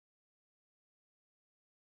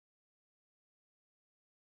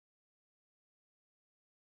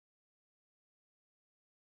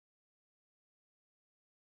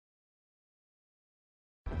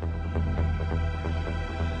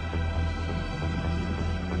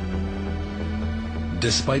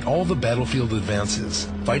Despite all the battlefield advances,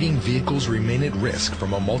 fighting vehicles remain at risk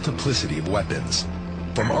from a multiplicity of weapons.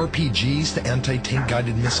 From RPGs to anti-tank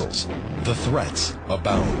guided missiles, the threats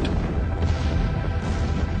abound.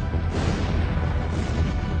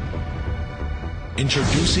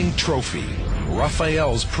 Introducing Trophy,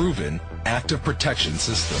 Rafael's proven active protection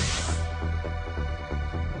system.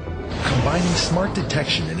 Combining smart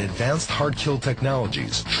detection and advanced hard-kill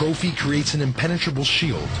technologies, Trophy creates an impenetrable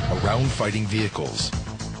shield around fighting vehicles.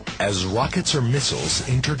 As rockets or missiles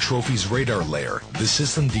enter Trophy's radar layer, the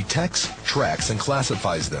system detects, tracks, and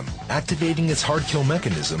classifies them, activating its hard-kill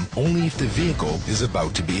mechanism only if the vehicle is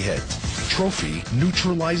about to be hit. Trophy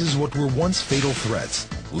neutralizes what were once fatal threats,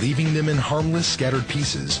 leaving them in harmless scattered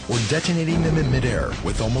pieces or detonating them in midair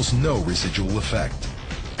with almost no residual effect.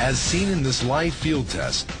 As seen in this live field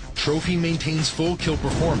test, Trophy maintains full kill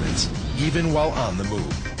performance even while on the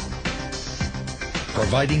move.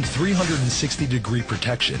 Providing 360-degree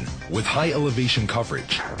protection with high elevation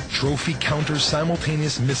coverage, Trophy counters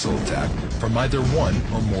simultaneous missile attack from either one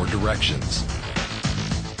or more directions.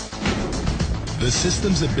 The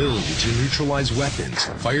system's ability to neutralize weapons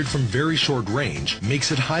fired from very short range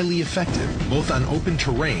makes it highly effective both on open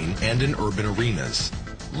terrain and in urban arenas.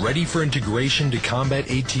 Ready for integration to combat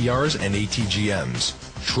ATRs and ATGMs,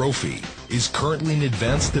 Trophy is currently in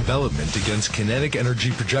advanced development against kinetic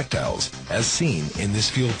energy projectiles, as seen in this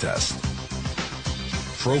field test.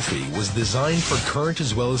 Trophy was designed for current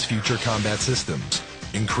as well as future combat systems,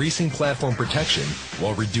 increasing platform protection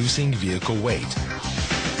while reducing vehicle weight.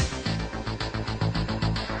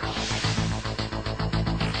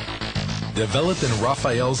 Developed in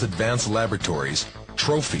Rafael's advanced laboratories,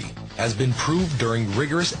 Trophy has been proved during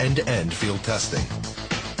rigorous end-to-end field testing.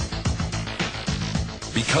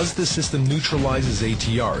 Because the system neutralizes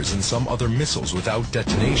ATRs and some other missiles without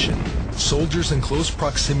detonation, soldiers in close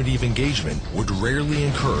proximity of engagement would rarely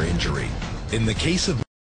incur injury. In the case of